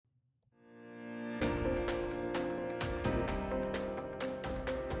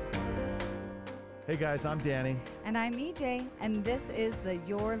Hey guys, I'm Danny, And I'm EJ, and this is the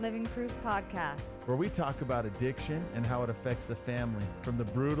Your Living Proof podcast. where we talk about addiction and how it affects the family, from the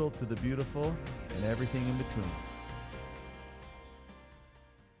brutal to the beautiful and everything in between.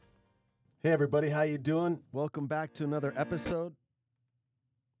 Hey everybody, how you doing? Welcome back to another episode.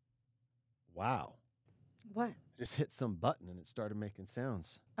 Wow. What? I just hit some button and it started making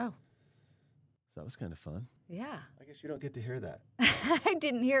sounds. Oh, So that was kind of fun. yeah. I guess you don't get to hear that. I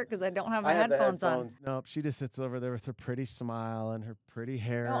didn't hear it because I don't have my I have the headphones on. Nope, she just sits over there with her pretty smile and her pretty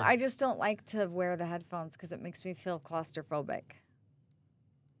hair. No, I just don't like to wear the headphones because it makes me feel claustrophobic.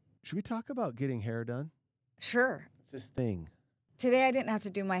 Should we talk about getting hair done? Sure. It's this thing. Today I didn't have to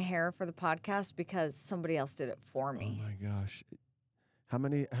do my hair for the podcast because somebody else did it for me. Oh my gosh. How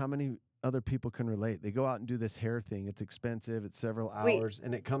many other people can relate? They go out and do this hair thing. It's expensive. It's several Wait. hours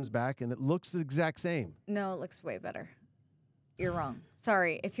and it comes back and it looks the exact same. No, it looks way better. You're wrong.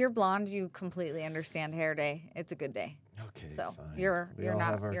 Sorry. If you're blonde, you completely understand hair day. It's a good day. Okay. So fine. you're We all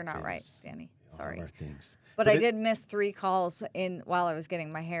have our not right, things. Danny. We all have Sorry. our things. But I did miss 3 calls while I was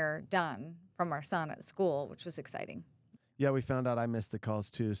getting my hair done from our son at school, which was exciting. Yeah, we found out I missed the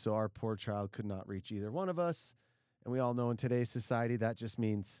calls too. So our poor child could not reach either one of us. And we all know in today's society, that just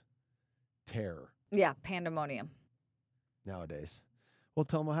means terror Yeah, pandemonium. nowadays. Well,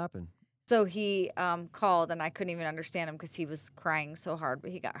 tell them what happened. So he called, and I couldn't even understand him because he was crying so hard.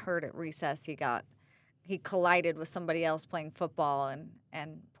 But he got hurt at recess. He collided with somebody else playing football,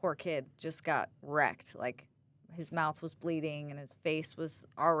 and poor kid just got wrecked. Like his mouth was bleeding, and his face was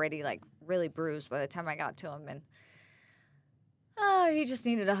already like really bruised by the time I got to him. And he just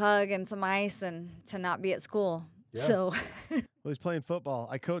needed a hug and some ice and to not be at school. Yeah. So Well, he's playing football.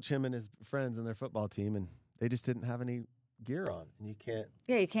 I coach him and his friends and their football team, and they just didn't have any gear on. And you can't.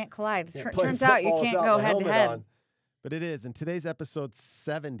 yeah, you can't collide. Can't play Turns out you football can't without go the head to helmet head. on. But it is. And today's episode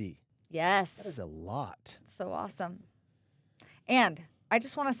 70. Yes. That is a lot. So awesome. And I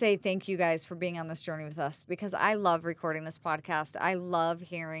just want to say thank you guys for being on this journey with us because I love recording this podcast. I love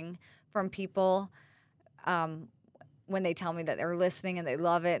hearing from people when they tell me that they're listening and they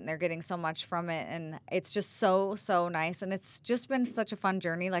love it and they're getting so much from it. And it's just so, so nice. And it's just been such a fun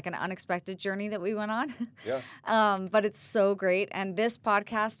journey, like an unexpected journey that we went on. Yeah. But it's so great. And this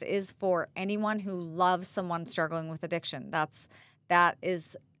podcast is for anyone who loves someone struggling with addiction. That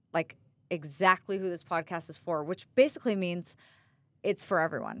is like exactly who this podcast is for, which basically means it's for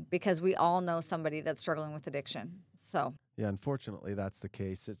everyone because we all know somebody that's struggling with addiction. So Yeah, unfortunately, that's the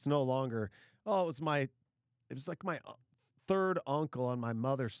case. It's no longer, it was like my third uncle on my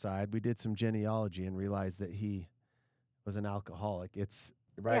mother's side. We did some genealogy and realized that he was an alcoholic. It's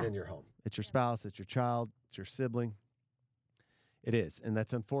right Yeah. in your home. It's your spouse, it's your child, it's your sibling. It is, and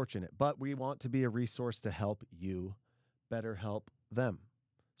that's unfortunate. But we want to be a resource to help you better help them.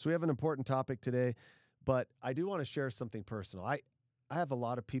 So we have an important topic today, but I do want to share something personal. I have a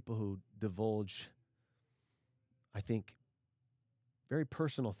lot of people who divulge, I think, very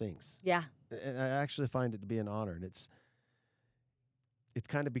personal things. yeah, And I actually find it to be an honor. And it's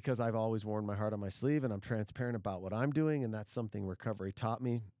kind of because I've always worn my heart on my sleeve and I'm transparent about what I'm doing. And that's something recovery taught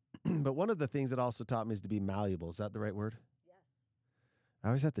me. But one of the things it also taught me is to be malleable. Is that the right word? yes. I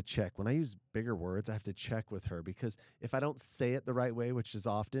always have to check. When I use bigger words, I have to check with her because if I don't say it the right way, which is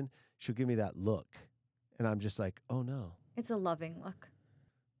often, she'll give me that look. And I'm just like, oh no. It's a loving look.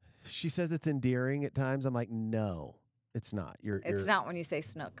 She says it's endearing at times. I'm like, no, it's not. It's not when you say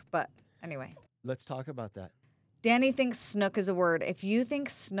snook, but anyway. Let's talk about that. Danny thinks snook is a word. If you think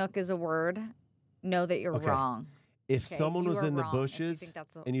snook is a word, know that you're Okay. wrong. If Okay, someone you was are in the wrong if you bushes think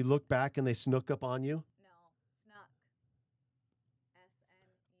that's a- and you look back and they snook up on you, No, snook.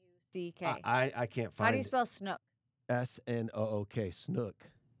 S-N-U-C-K. I can't find How do you spell snook? S-N-O-O-K, snook.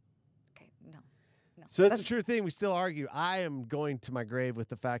 Okay, no. So it's a That's- true thing. We still argue. I am going to my grave with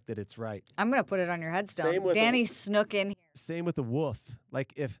the fact that it's right. I'm going to put it on your headstone. Same with Danny snook in here. Same with the woof.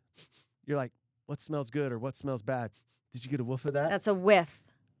 Like if you're like, what smells good or what smells bad? Did you get a woof of that? That's a whiff.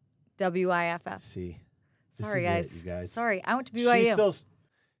 W-I-F-F. See. This Sorry, is guys. it, you guys. Sorry, I went to BYU.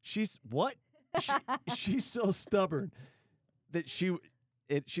 She's what? She's so stubborn that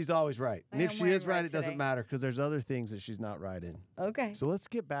she's always right. And I if am she wearing is right, red it doesn't today. matter because there's other things that she's not right in. Okay. So let's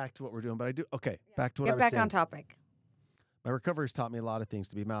get back to what we're doing. But back to what I Get was back saying. on topic. My recovery's taught me a lot of things: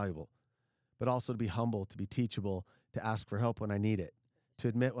 to be malleable, but also to be humble, to be teachable, to ask for help when I need it, to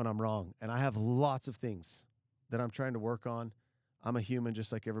admit when I'm wrong. And I have lots of things that I'm trying to work on. I'm a human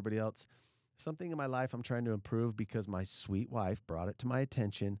just like everybody else. Something in my life I'm trying to improve because my sweet wife brought it to my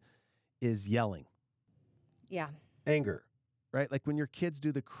attention is yelling. Yeah. Anger, right? Like when your kids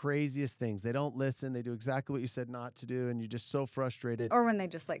do the craziest things, they don't listen, they do exactly what you said not to do, and you're just so frustrated. Or when they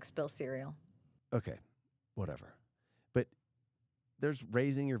just like spill cereal. okay, whatever. But there's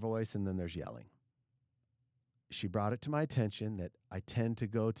raising your voice and then there's yelling. She brought it to my attention that I tend to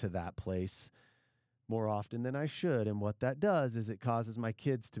go to that place more often than I should. And what that does is it causes my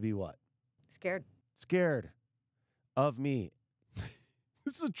kids to be what? Scared. Scared of me.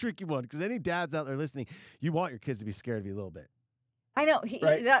 This is a tricky one because any dads out there listening, you want your kids to be scared of you a little bit. I know.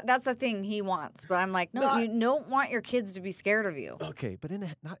 Right? That's the thing he wants. But I'm like, no, you don't want your kids to be scared of you. Okay, but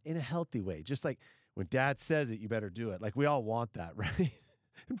not in a healthy way. Just like when dad says it, you better do it. Like we all want that, right?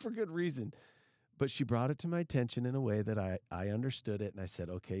 And for good reason. But she brought it to my attention in a way that I understood it. And I said,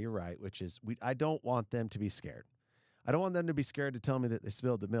 okay, you're right, which is I don't want them to be scared. I don't want them to be scared to tell me that they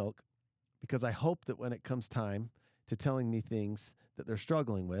spilled the milk because I hope that when it comes time to telling me things that they're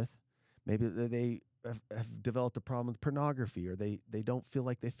struggling with, maybe they have developed a problem with pornography or they don't feel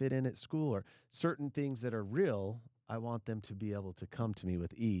like they fit in at school or certain things that are real, I want them to be able to come to me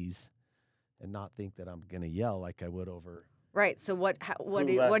with ease and not think that I'm going to yell like I would over. Right. So what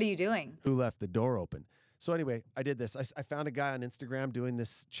are you doing? Who left the door open? So anyway, I did this. I found a guy on Instagram doing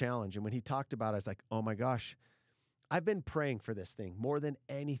this challenge. And when he talked about it, I was like, oh my gosh, I've been praying for this thing more than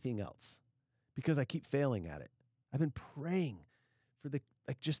anything else because I keep failing at it. I've been praying for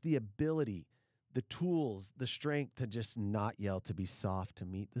just the ability, the tools, the strength to just not yell, to be soft, to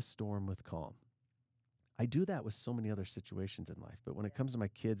meet the storm with calm. I do that with so many other situations in life. But when it comes to my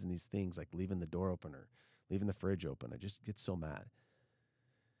kids and these things like leaving the door open or leaving the fridge open, I just get so mad.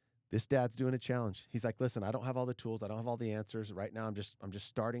 This dad's doing a challenge. He's like, listen, I don't have all the tools. I don't have all the answers. Right now, I'm just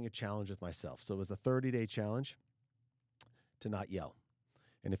starting a challenge with myself. So it was a 30-day challenge to not yell.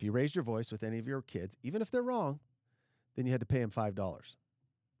 And if you raised your voice with any of your kids, even if they're wrong, then you had to pay them $5.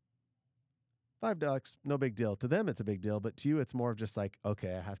 $5, no big deal. To them, it's a big deal. But to you, it's more of just like,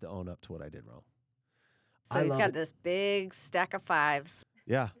 okay, I have to own up to what I did wrong. So he's got this big stack of fives.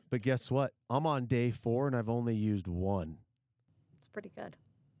 Yeah, but guess what? I'm on day 4 and I've only used one. It's pretty good.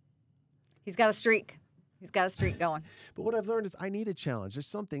 He's got a streak. He's got a streak going. But what I've learned is I need a challenge. There's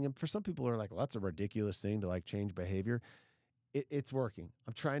something, and for some people who are like, well, that's a ridiculous thing to like change behavior. It's working.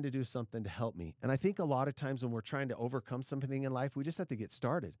 I'm trying to do something to help me. And I think a lot of times when we're trying to overcome something in life, we just have to get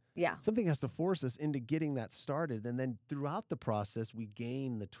started. Yeah. Something has to force us into getting that started. And then throughout the process, we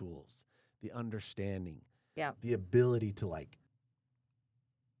gain the tools, the understanding, the ability to like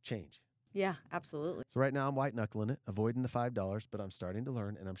change. Yeah, absolutely. So right now I'm white knuckling it, avoiding the $5, but I'm starting to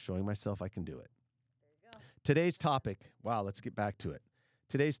learn and I'm showing myself I can do it. There you go. Today's topic. Wow, let's get back to it.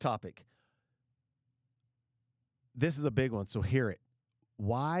 Today's topic. This is a big one, so hear it.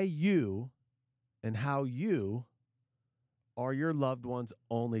 Why you and how you are your loved one's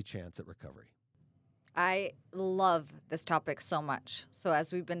only chance at recovery. I love this topic so much. So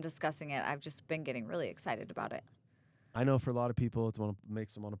as we've been discussing it, I've just been getting really excited about it. I know for a lot of people, it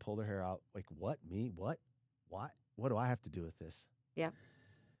makes them want to pull their hair out. Like, what? Me? What? What? What do I have to do with this? Yeah.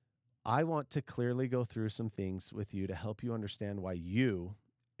 I want to clearly go through some things with you to help you understand why you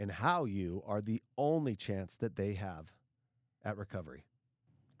and how you are the only chance that they have at recovery.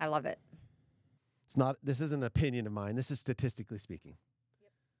 I love it. This isn't an opinion of mine. This is statistically speaking.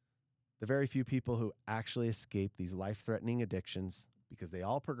 Yep. The very few people who actually escape these life-threatening addictions, because they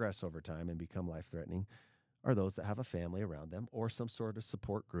all progress over time and become life-threatening, are those that have a family around them or some sort of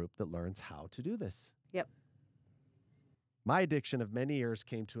support group that learns how to do this. Yep. My addiction of many years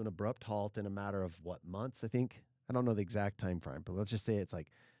came to an abrupt halt in a matter of months, I think. I don't know the exact time frame, but let's just say it's like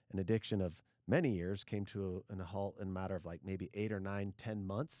an addiction of many years came to a halt in a matter of like maybe 8 or 9, 10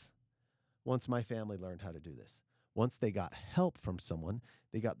 months. Once my family learned how to do this. Once they got help from someone,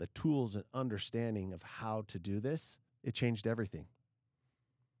 they got the tools and understanding of how to do this, it changed everything.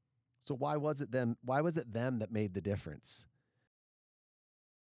 So why was it them that made the difference?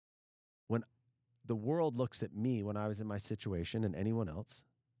 When the world looks at me when I was in my situation and anyone else,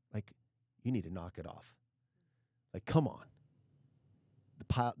 like, you need to knock it off. Like, come on.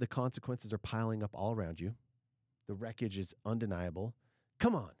 The consequences are piling up all around you. The wreckage is undeniable.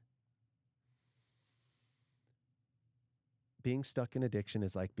 Come on. Being stuck in addiction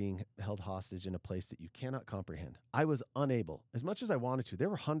is like being held hostage in a place that you cannot comprehend. I was unable, as much as I wanted to. There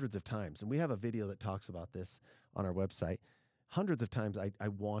were hundreds of times, and we have a video that talks about this on our website. Hundreds of times I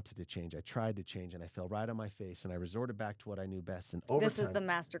wanted to change. I tried to change, and I fell right on my face, and I resorted back to what I knew best. And over This time, is the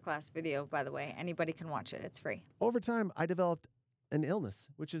masterclass video, by the way. Anybody can watch it. It's free. over time, I developed an illness,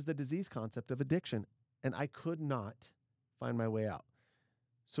 which is the disease concept of addiction, and I could not find my way out.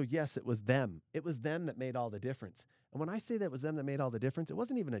 So yes, it was them. It was them that made all the difference. And when I say that it was them that made all the difference, it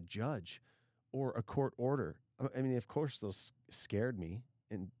wasn't even a judge or a court order. I mean, of course, those scared me.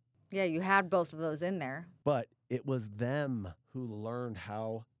 Yeah, you had both of those in there. But it was them who learned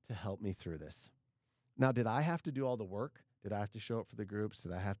how to help me through this. Now, did I have to do all the work? Did I have to show up for the groups?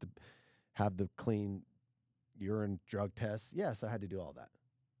 Did I have to have the clean urine drug tests? Yes, I had to do all that.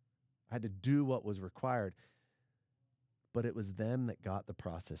 I had to do what was required. But it was them that got the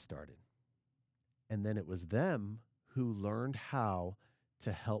process started. And then it was them who learned how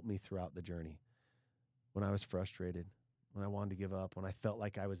to help me throughout the journey. When I was frustrated, when I wanted to give up, when I felt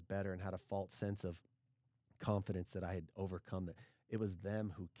like I was better and had a false sense of confidence that I had overcome that, it was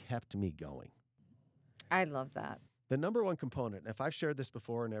them who kept me going. I love that. The number one component, and if I've shared this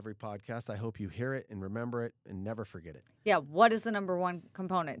before in every podcast, I hope you hear it and remember it and never forget it. Yeah, what is the number one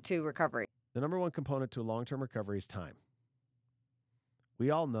component to recovery? The number one component to long-term recovery is time. We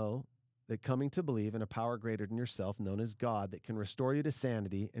all know that coming to believe in a power greater than yourself, known as God, that can restore you to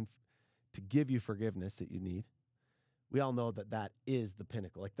sanity and to give you forgiveness that you need, we all know that that is the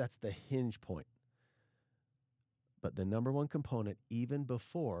pinnacle. Like, that's the hinge point. But the number one component, even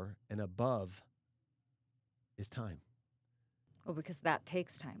before and above, is time. Well, because that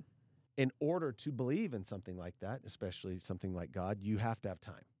takes time. In order to believe in something like that, especially something like God, you have to have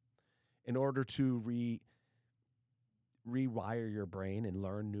time. In order to rewire your brain and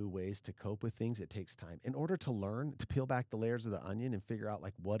learn new ways to cope with things, it takes time. In order to learn, to peel back the layers of the onion and figure out,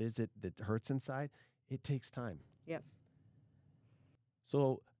 like, what is it that hurts inside, it takes time. Yep.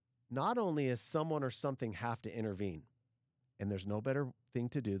 So not only is someone or something have to intervene, and there's no better thing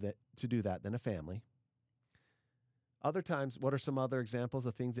to do that than a family. Other times, what are some other examples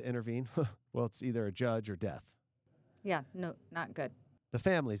of things that intervene? Well, it's either a judge or death. Yeah, no, not good. The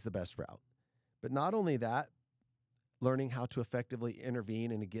family's the best route. But not only that, learning how to effectively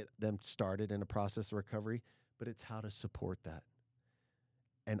intervene and to get them started in a process of recovery, but it's how to support that.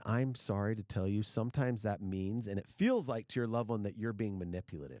 And I'm sorry to tell you, sometimes that means, and it feels like to your loved one, that you're being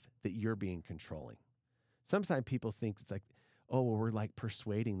manipulative, that you're being controlling. Sometimes people think it's like, oh, well, we're like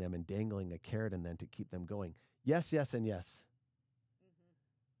persuading them and dangling a carrot in them to keep them going. Yes, yes, and yes.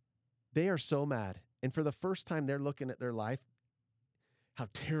 They are so mad. And for the first time, they're looking at their life, how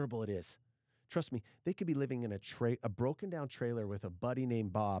terrible it is. Trust me, they could be living in a broken down trailer with a buddy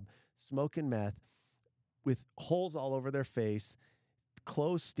named Bob, smoking meth, with holes all over their face,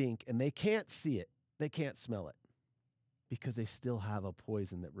 clothes stink, and they can't see it. They can't smell it because they still have a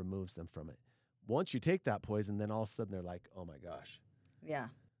poison that removes them from it. Once you take that poison, then all of a sudden they're like, oh my gosh. Yeah.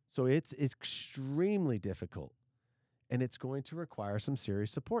 So it's extremely difficult, and it's going to require some serious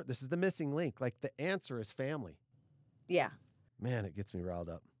support. This is the missing link. Like, the answer is family. Yeah. Man, it gets me riled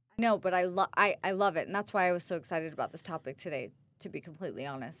up. No, but I love it. And that's why I was so excited about this topic today, to be completely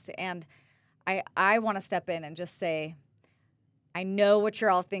honest. And I want to step in and just say, I know what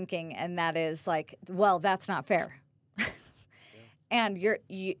you're all thinking, and that is like, well, that's not fair. Yeah. And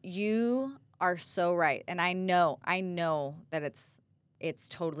you are so right. And I know that it's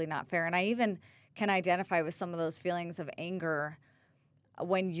totally not fair. And I even can identify with some of those feelings of anger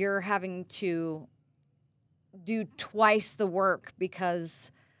when you're having to do twice the work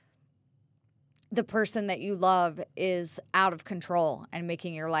because the person that you love is out of control and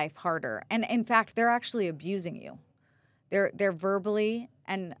making your life harder. And in fact, they're actually abusing you. They're verbally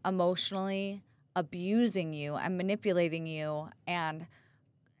and emotionally abusing you and manipulating you and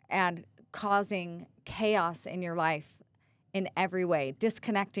causing chaos in your life in every way,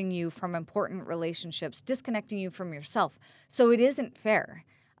 disconnecting you from important relationships, disconnecting you from yourself. So it isn't fair.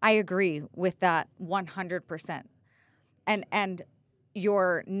 I agree with that 100%. And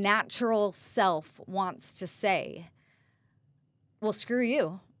your natural self wants to say, well, screw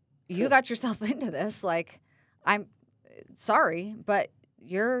you. You got yourself into this. Like, I'm sorry, but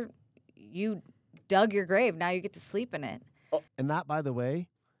you dug your grave. Now you get to sleep in it. Oh, and that, by the way,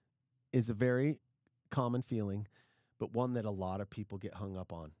 is a very common feeling, but one that a lot of people get hung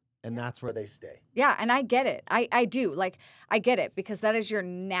up on. And that's where they stay. Yeah, and I get it. I do. Like, I get it, because that is your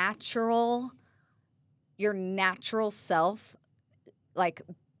natural self, like,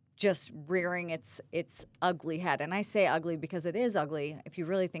 just rearing its ugly head. And I say ugly because it is ugly if you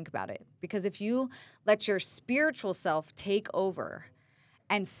really think about it. Because if you let your spiritual self take over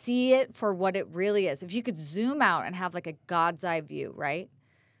and see it for what it really is, if you could zoom out and have like a God's eye view, right?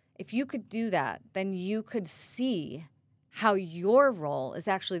 If you could do that, then you could see how your role is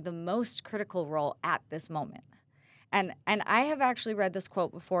actually the most critical role at this moment. And I have actually read this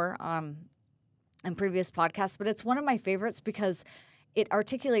quote before in previous podcasts, but it's one of my favorites because it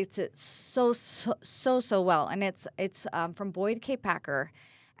articulates it so well. And it's from Boyd K. Packer,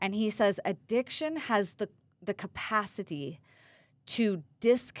 and he says, addiction has the capacity to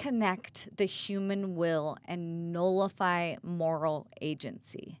disconnect the human will and nullify moral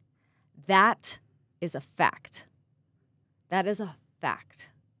agency. That is a fact. That is a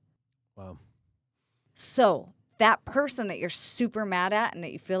fact. Wow. So that person that you're super mad at and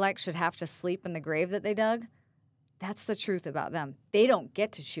that you feel like should have to sleep in the grave that they dug, that's the truth about them. They don't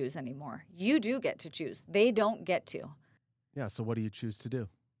get to choose anymore. You do get to choose. They don't get to. Yeah, so what do you choose to do?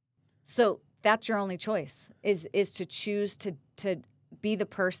 So that's your only choice is to choose to be the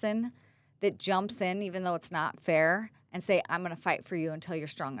person that jumps in even though it's not fair and say, I'm going to fight for you until you're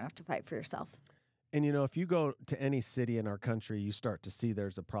strong enough to fight for yourself. And if you go to any city in our country, you start to see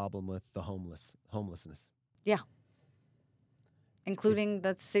there's a problem with the homelessness. Yeah. Including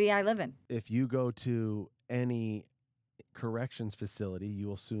the city I live in. If you go to any corrections facility, you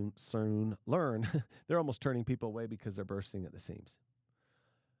will soon learn they're almost turning people away because they're bursting at the seams.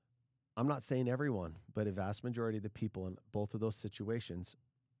 I'm not saying everyone, but a vast majority of the people in both of those situations,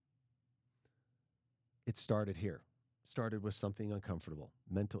 it started here. Started with something uncomfortable,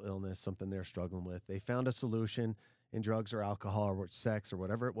 mental illness, something they're struggling with. They found a solution in drugs or alcohol or sex or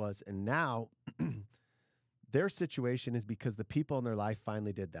whatever it was. And now their situation is because the people in their life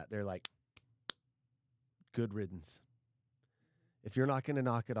finally did that. They're like, good riddance. If you're not going to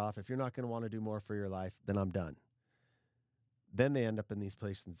knock it off, if you're not going to want to do more for your life, then I'm done. Then they end up in these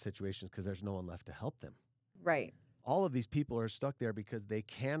places and situations because there's no one left to help them. Right. All of these people are stuck there because they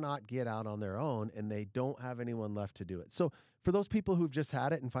cannot get out on their own and they don't have anyone left to do it. So for those people who've just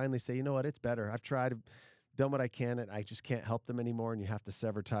had it and finally say, you know what, it's better. I've tried, done what I can, and I just can't help them anymore, and you have to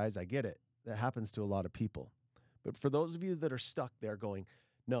sever ties. I get it. That happens to a lot of people. But for those of you that are stuck there going,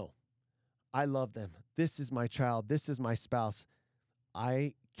 no, I love them. This is my child. This is my spouse.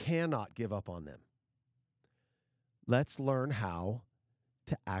 I cannot give up on them. Let's learn how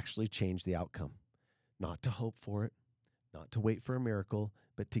to actually change the outcome. Not to hope for it, not to wait for a miracle,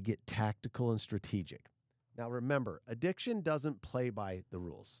 but to get tactical and strategic. Now, remember, addiction doesn't play by the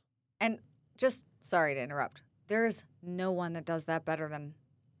rules. And just, sorry to interrupt, there's no one that does that better than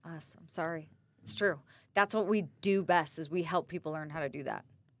us. I'm sorry. It's true. That's what we do best is we help people learn how to do that.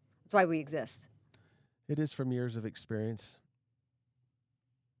 That's why we exist. It is from years of experience,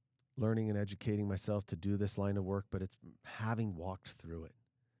 learning and educating myself to do this line of work, but it's having walked through it.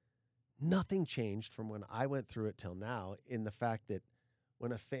 Nothing changed from when I went through it till now in the fact that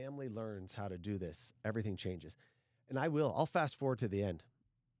when a family learns how to do this, everything changes. And I'll fast forward to the end.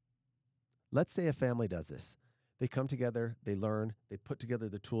 Let's say a family does this. They come together, they learn, they put together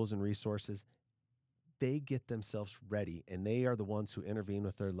the tools and resources. They get themselves ready, and they are the ones who intervene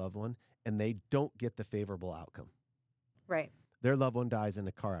with their loved one, and they don't get the favorable outcome. Right. Their loved one dies in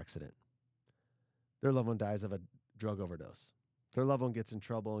a car accident. Their loved one dies of a drug overdose. Their loved one gets in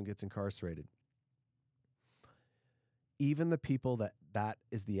trouble and gets incarcerated. Even the people that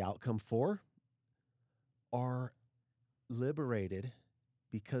is the outcome for are liberated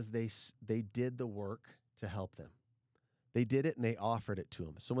because they did the work to help them. They did it and they offered it to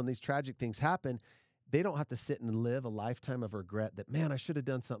them. So when these tragic things happen, they don't have to sit and live a lifetime of regret that, man, I should have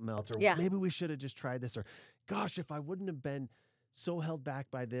done something else, or maybe we should have just tried this, or gosh, if I wouldn't have been so held back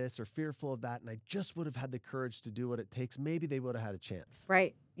by this or fearful of that, and I just would have had the courage to do what it takes, maybe they would have had a chance.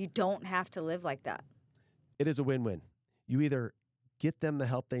 Right. You don't have to live like that. It is a win-win. You either get them the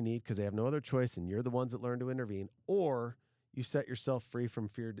help they need because they have no other choice and you're the ones that learn to intervene, or you set yourself free from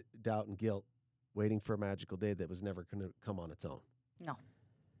fear, doubt, and guilt, waiting for a magical day that was never going to come on its own. No.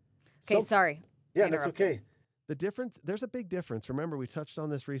 Okay, sorry. Yeah, that's okay. The difference, there's a big difference. Remember, we touched on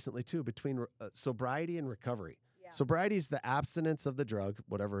this recently too, between sobriety and recovery. Yeah. Sobriety is the abstinence of the drug,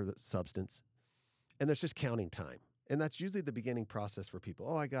 whatever the substance, and there's just counting time. And that's usually the beginning process for people.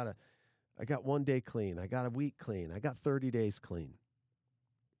 Oh, I got 1 day clean. I got a week clean. I got 30 days clean.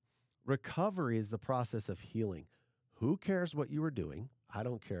 Recovery is the process of healing. Who cares what you were doing? I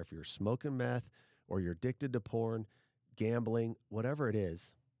don't care if you're smoking meth or you're addicted to porn, gambling, whatever it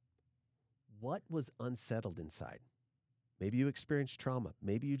is. What was unsettled inside? Maybe you experienced trauma.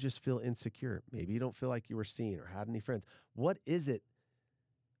 Maybe you just feel insecure. Maybe you don't feel like you were seen or had any friends. What is it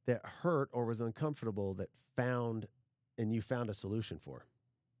that hurt or was uncomfortable that you found a solution for?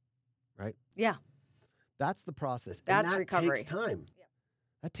 Right? Yeah. That's the process. That's and that recovery. Takes time. Yeah.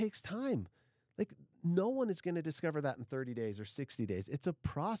 That takes time. Like, no one is going to discover that in 30 days or 60 days. It's a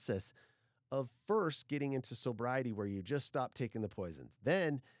process of first getting into sobriety where you just stop taking the poison.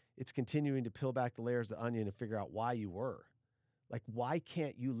 Then it's continuing to peel back the layers of the onion and figure out why you were. Like, why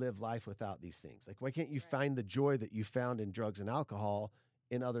can't you live life without these things? Like, why can't you find the joy that you found in drugs and alcohol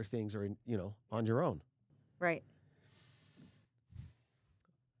in other things or on your own? Right.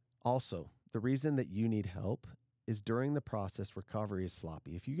 Also, the reason that you need help is during the process, recovery is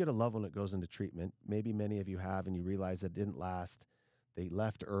sloppy. If you get a loved one that goes into treatment, maybe many of you have, and you realize that it didn't last, they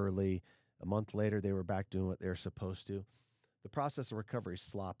left early, a month later they were back doing what they were supposed to. The process of recovery is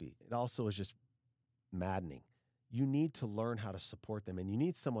sloppy. It also is just maddening. You need to learn how to support them, and you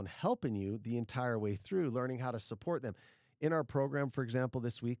need someone helping you the entire way through, learning how to support them. In our program, for example,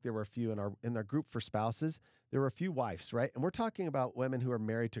 this week, there were a few in our group for spouses, there were a few wives, right? And we're talking about women who are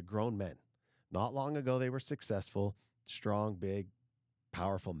married to grown men. Not long ago, they were successful, strong, big,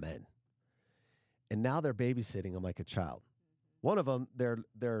 powerful men. And now they're babysitting them like a child. One of them,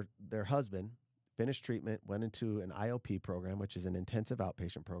 their husband, finished treatment, went into an IOP program, which is an intensive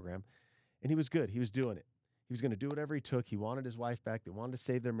outpatient program, and he was good. He was doing it. He was going to do whatever he took. He wanted his wife back. They wanted to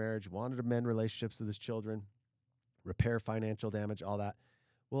save their marriage, wanted to mend relationships with his children, repair financial damage, all that.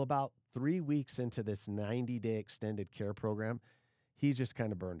 Well, about 3 weeks into this 90-day extended care program, he just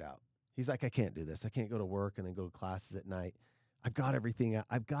kind of burned out. He's like, I can't do this. I can't go to work and then go to classes at night. I've got everything out.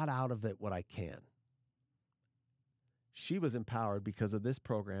 I've got out of it what I can. She was empowered because of this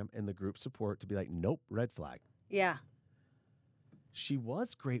program and the group support to be like, nope, red flag. Yeah. She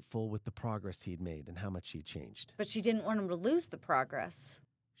was grateful with the progress he'd made and how much he'd changed. But she didn't want him to lose the progress.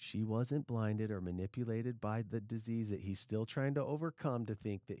 She wasn't blinded or manipulated by the disease that he's still trying to overcome to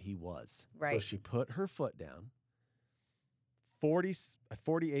think that he was. Right. So she put her foot down, a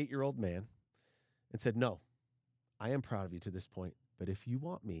 48-year-old man, and said, no, I am proud of you to this point, but if you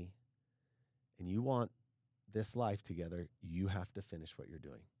want me and you want this life together, you have to finish what you're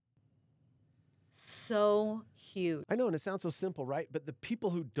doing. So huge. I know, and it sounds so simple, right? But the people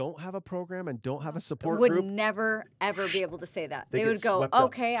who don't have a program and don't have a support would group never, ever be able to say that. They They get would go, swept up.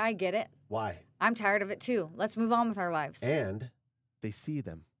 okay, I get it. Why? I'm tired of it too. Let's move on with our lives. And they see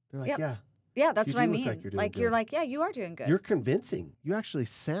them. They're like, Yep. yeah, Yeah, that's You what I do look mean. like you're doing Like, good. you're like, yeah, you are doing good. you're convincing. You actually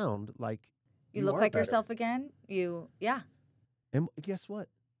sound like You look are like better. yourself again. Yeah. And guess what?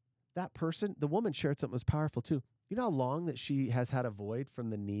 That person, the woman shared something that was powerful too. You know how long that she has had a void from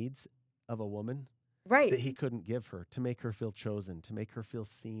the needs of a woman Right. that he couldn't give her to make her feel chosen, to make her feel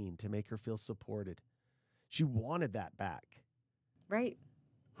seen, to make her feel supported. She wanted that back. Right.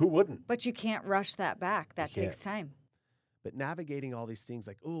 Who wouldn't? But you can't rush that back. That You takes time. But navigating all these things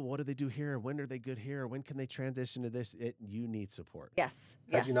like, oh, what do they do here? When are they good here? When can they transition to this? You need support. Yes.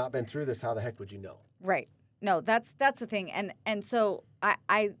 Had Yes. you not been through this, how the heck would you know? Right. No, that's the thing. And so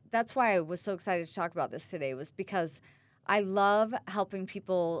I that's why I was so excited to talk about this today, was because I love helping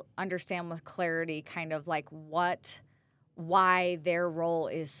people understand with clarity kind of like why their role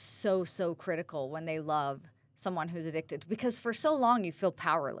is so critical when they love someone who's addicted. Because for so long you feel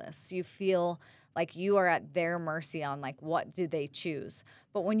powerless. You feel like you are at their mercy on like what do they choose.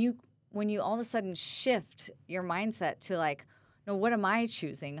 But when you all of a sudden shift your mindset to like, no, what am I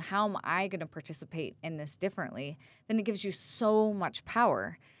choosing? How am I going to participate in this differently? Then it gives you so much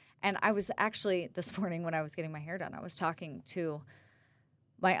power. And I was actually, this morning when I was getting my hair done, I was talking to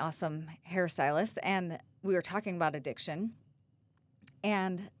my awesome hairstylist, and we were talking about addiction.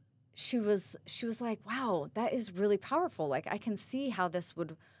 And she was like, wow, that is really powerful. Like, I can see how this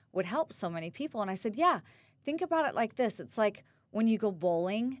would help so many people. And I said, yeah, think about it like this. It's like when you go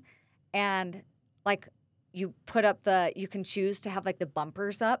bowling and like you put up you can choose to have like the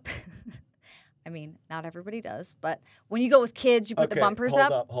bumpers up. I mean, not everybody does, but when you go with kids, you put the bumpers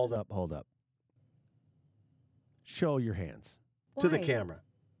up. Hold up. Show your hands to the Why? camera.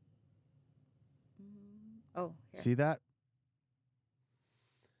 Oh, here. See that?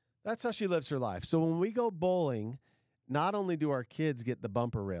 That's how she lives her life. So when we go bowling, not only do our kids get the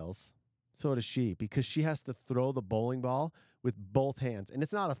bumper rails, so does she, because she has to throw the bowling ball with both hands. And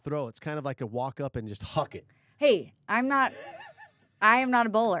it's not a throw. It's kind of like a walk up and just huck it. Hey, I am not a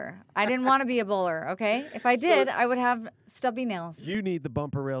bowler. I didn't want to be a bowler, okay? If I did, I would have stubby nails. You need the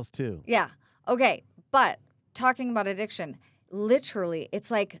bumper rails too. Yeah. Okay. But talking about addiction, literally, it's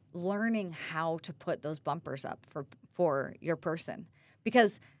like learning how to put those bumpers up for your person.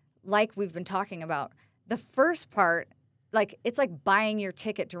 Because like we've been talking about, the first part, like it's like buying your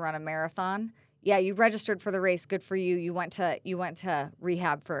ticket to run a marathon. Yeah, you registered for the race. Good for you. You went to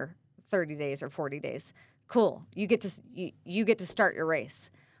rehab for 30 days or 40 days. Cool. You get to start your race.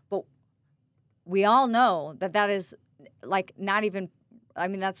 But we all know that is like not even, I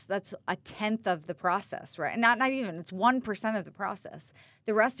mean, that's a tenth of the process, right? And not even, it's 1% of the process.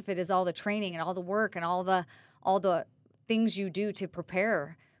 The rest of it is all the training and all the work and all the things you do to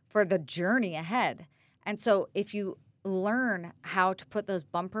prepare for the journey ahead. And so if you learn how to put those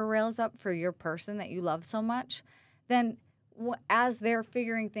bumper rails up for your person that you love so much, then as they're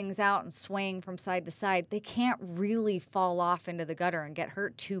figuring things out and swaying from side to side, they can't really fall off into the gutter and get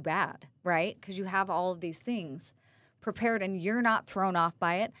hurt too bad, right? Because you have all of these things prepared and you're not thrown off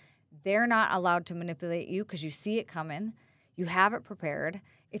by it. They're not allowed to manipulate you because you see it coming. You have it prepared.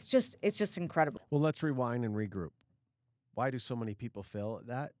 It's just incredible. Well, let's rewind and regroup. Why do so many people fail at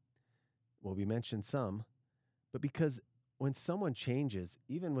that? Well, we mentioned some, but because when someone changes,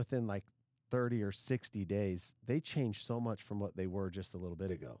 even within like 30 or 60 days, they change so much from what they were just a little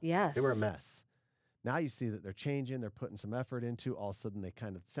bit ago. Yes. They were a mess. Now you see that they're changing, they're putting some effort into, all of a sudden they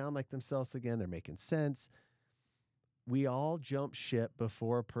kind of sound like themselves again, they're making sense. We all jump ship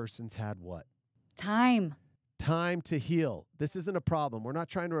before a person's had what? Time. Time to heal. This isn't a problem. We're not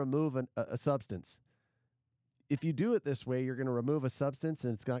trying to remove a substance. If you do it this way, you're going to remove a substance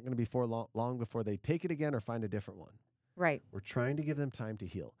and it's not going to be long before they take it again or find a different one. Right. We're trying to give them time to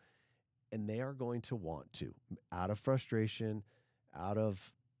heal. And they are going to want to, out of frustration, out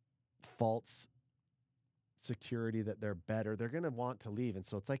of false security that they're better, they're going to want to leave. And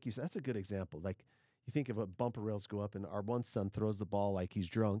so it's like you said, that's a good example. Like you think of a bumper rails go up and our one son throws the ball like he's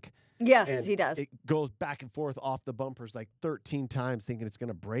drunk. Yes, he does. It goes back and forth off the bumpers like 13 times thinking it's going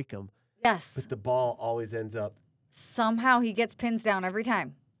to break him. Yes. But the ball always ends up. Somehow he gets pins down every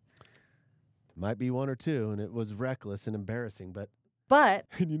time. Might be one or two, and it was reckless and embarrassing. But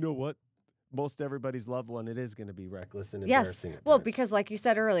and you know what? Most everybody's loved one, it is going to be reckless and embarrassing. Yes. Well, because like you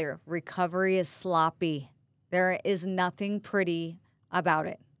said earlier, recovery is sloppy. There is nothing pretty about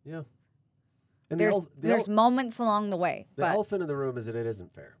it. Yeah. And there's moments along the way. The elephant in the room is that it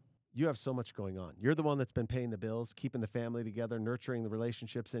isn't fair. You have so much going on. You're the one that's been paying the bills, keeping the family together, nurturing the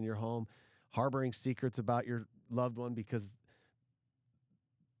relationships in your home, harboring secrets about your loved one because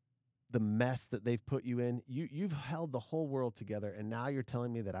the mess that they've put you in. You've held the whole world together, and now you're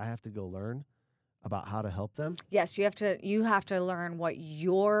telling me that I have to go learn about how to help them? Yes, you have to learn what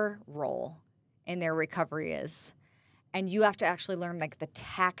your role in their recovery is. And you have to actually learn like the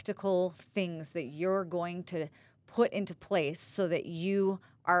tactical things that you're going to put into place so that you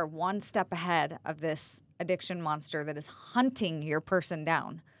are one step ahead of this addiction monster that is hunting your person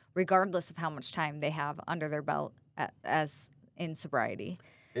down, regardless of how much time they have under their belt as in sobriety.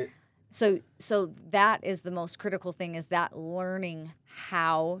 So that is the most critical thing, is that learning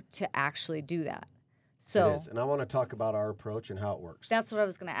how to actually do that. So it is. And I want to talk about our approach and how it works. That's what I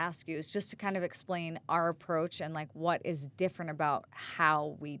was going to ask you, is just to kind of explain our approach and like what is different about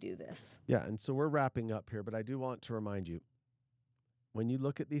how we do this. Yeah, and so we're wrapping up here, but I do want to remind you, when you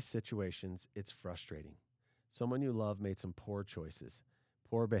look at these situations, it's frustrating. Someone you love made some poor choices,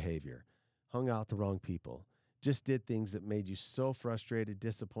 poor behavior, hung out the wrong people, just did things that made you so frustrated,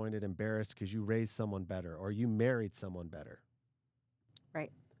 disappointed, embarrassed because you raised someone better or you married someone better.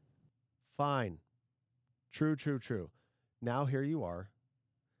 Right. Fine. True. Now here you are.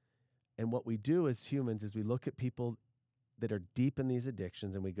 And what we do as humans is we look at people that are deep in these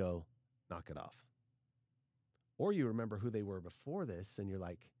addictions and we go, knock it off. Or you remember who they were before this and you're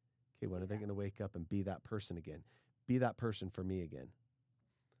like, okay, when are they going to wake up and be that person again? Be that person for me again.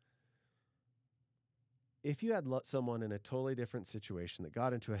 If you had someone in a totally different situation that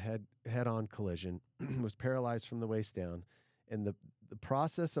got into a head-on collision, was paralyzed from the waist down, and the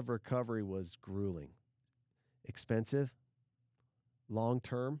process of recovery was grueling, expensive,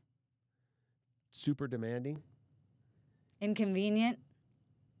 long-term, super demanding, inconvenient,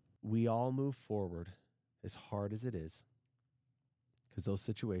 we all move forward as hard as it is because those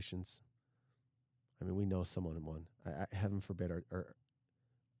situations, I mean, we know someone in one, heaven forbid, are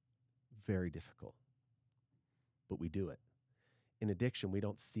very difficult. But we do it. In addiction, we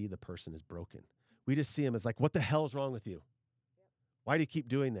don't see the person as broken. We just see them as like, what the hell is wrong with you? Why do you keep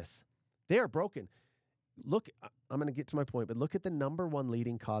doing this? They are broken. Look, I'm going to get to my point, but look at the number one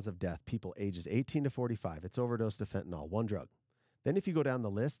leading cause of death, people ages 18 to 45. It's overdose to fentanyl, one drug. Then if you go down the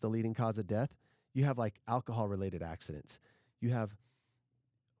list, the leading cause of death, you have like alcohol-related accidents. You have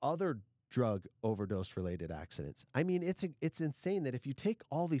other drug overdose-related accidents. I mean, it's insane that if you take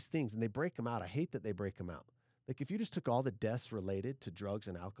all these things and they break them out, I hate that they break them out. Like if you just took all the deaths related to drugs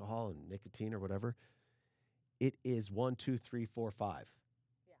and alcohol and nicotine or whatever, it is 1, 2, 3, 4, 5.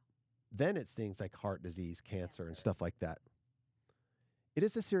 Yeah. Then it's things like heart disease, cancer, and stuff like that. It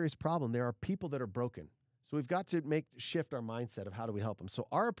is a serious problem. There are people that are broken. So we've got to shift our mindset of how do we help them. So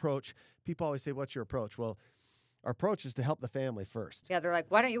our approach, people always say, what's your approach? Well, our approach is to help the family first. Yeah, they're like,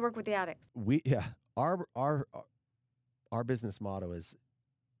 why don't you work with the addicts? Our business motto is,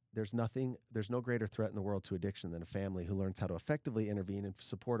 there's no greater threat in the world to addiction than a family who learns how to effectively intervene and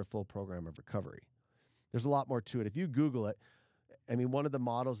support a full program of recovery. There's a lot more to it. If you Google it, I mean, one of the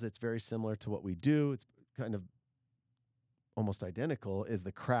models that's very similar to what we do, it's kind of almost identical, is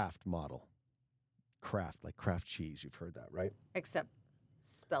the Kraft model. Kraft, like Kraft cheese. You've heard that, right? Except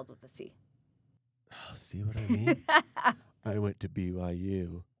spelled with a C. Oh, see what I mean? I went to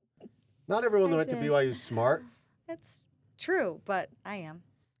BYU. Not everyone that went to BYU is smart. That's true, but I am.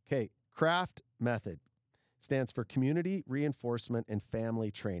 Okay, Kraft method stands for Community Reinforcement and Family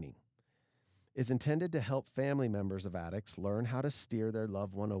Training. is intended to help family members of addicts learn how to steer their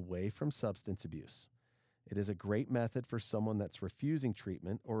loved one away from substance abuse. It is a great method for someone that's refusing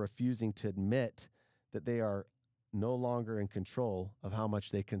treatment or refusing to admit that they are no longer in control of how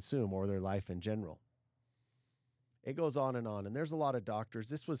much they consume or their life in general. It goes on, and there's a lot of doctors.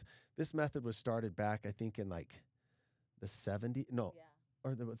 This method was started back, I think, in like the 70s. No,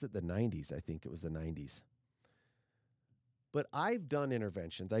 or was it the 90s? I think it was the 90s. But I've done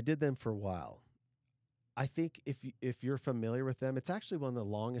interventions. I did them for a while. I think if you're familiar with them, it's actually one of the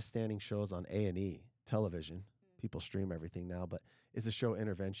longest standing shows on A&E television. People stream everything now, but is the show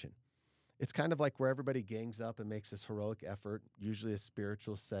Intervention. It's kind of like where everybody gangs up and makes this heroic effort, usually a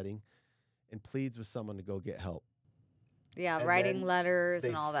spiritual setting, and pleads with someone to go get help. Yeah, And writing letters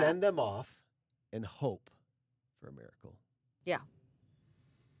and all that. They send them off and hope for a miracle. Yeah.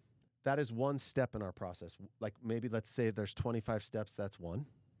 That is one step in our process. Like maybe let's say there's 25 steps, that's one.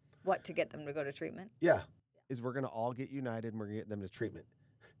 What, to get them to go to treatment? Yeah. Is we're going to all get united and we're going to get them to treatment.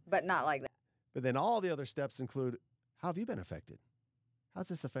 But not like that. But then all the other steps include, how have you been affected? How's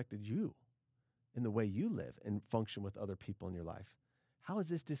this affected you in the way you live and function with other people in your life? How has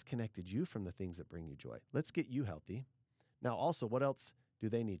this disconnected you from the things that bring you joy? Let's get you healthy. Now also, what else do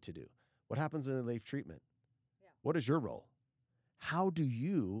they need to do? What happens when they leave treatment? Yeah. What is your role? How do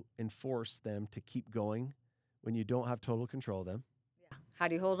you enforce them to keep going when you don't have total control of them? Yeah. How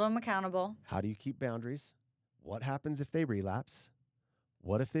do you hold them accountable? How do you keep boundaries? What happens if they relapse?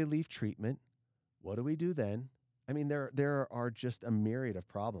 What if they leave treatment? What do we do then? I mean, there are just a myriad of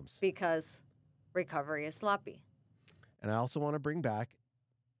problems. Because recovery is sloppy. And I also want to bring back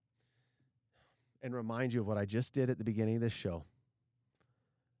and remind you of what I just did at the beginning of this show.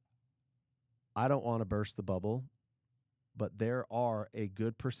 I don't want to burst the bubble, but there are a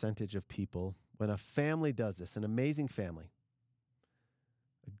good percentage of people, when a family does this, an amazing family,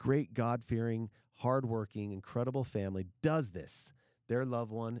 a great God-fearing, hardworking, incredible family does this, their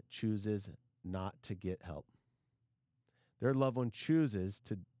loved one chooses not to get help. Their loved one chooses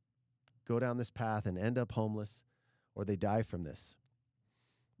to go down this path and end up homeless, or they die from this.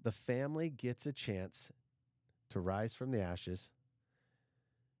 The family gets a chance to rise from the ashes,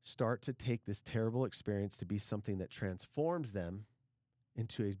 start to take this terrible experience to be something that transforms them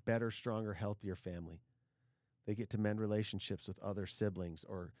into a better, stronger, healthier family. They get to mend relationships with other siblings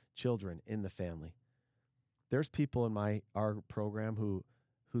or children in the family. There's people in our program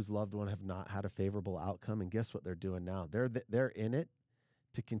whose loved one have not had a favorable outcome, and guess what they're doing now? They're in it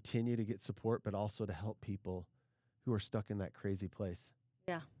to continue to get support, but also to help people who are stuck in that crazy place.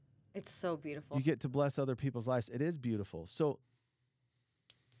 Yeah, it's so beautiful. You get to bless other people's lives. It is beautiful. So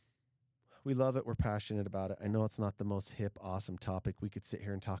we love it. We're passionate about it. I know it's not the most hip, awesome topic. We could sit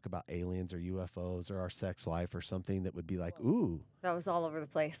here and talk about aliens or UFOs or our sex life or something that would be like, ooh. That was all over the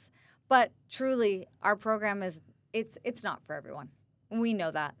place. But truly, our program it's not for everyone. We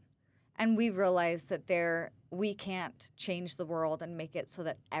know that. And we realize that we can't change the world and make it so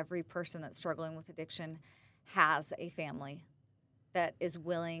that every person that's struggling with addiction has a family that is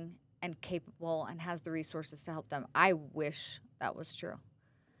willing and capable and has the resources to help them. I wish that was true,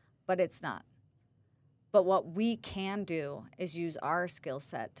 but it's not. But what we can do is use our skill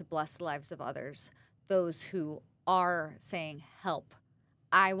set to bless the lives of others, those who are saying, help,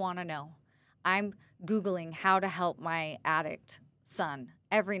 I want to know. I'm Googling how to help my addict son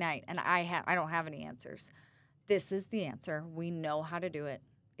every night, and I don't have any answers. This is the answer. We know how to do it.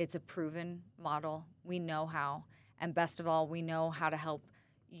 It's a proven model. We know how. And best of all, we know how to help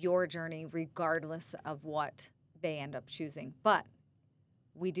your journey regardless of what they end up choosing. But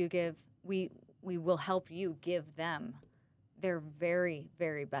we will help you give them their very,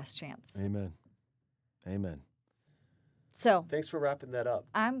 very best chance. Amen. Amen. So thanks for wrapping that up.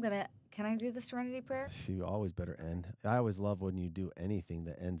 Can I do the Serenity Prayer? You always better end. I always love when you do anything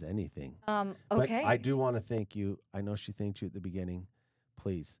that ends anything. Okay. But I do want to thank you. I know she thanked you at the beginning.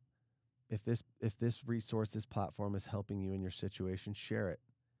 Please, if this resource, this platform is helping you in your situation, share it.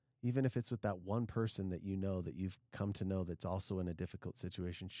 Even if it's with that one person that you know that you've come to know that's also in a difficult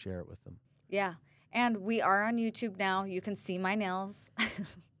situation, share it with them. Yeah. And we are on YouTube now. You can see my nails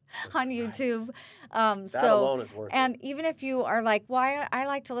on YouTube. That alone is worth it. And even if you are like, why I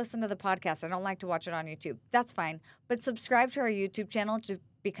like to listen to the podcast, I don't like to watch it on YouTube, that's fine. But subscribe to our YouTube channel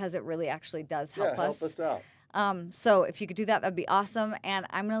because it really actually does help us. Help us out. So if you could do that, that'd be awesome. And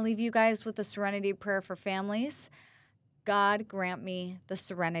I'm going to leave you guys with the Serenity Prayer for families. God grant me the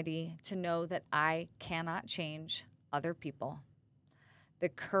serenity to know that I cannot change other people, the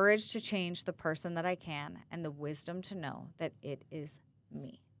courage to change the person that I can, and the wisdom to know that it is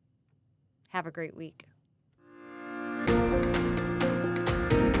me. Have a great week.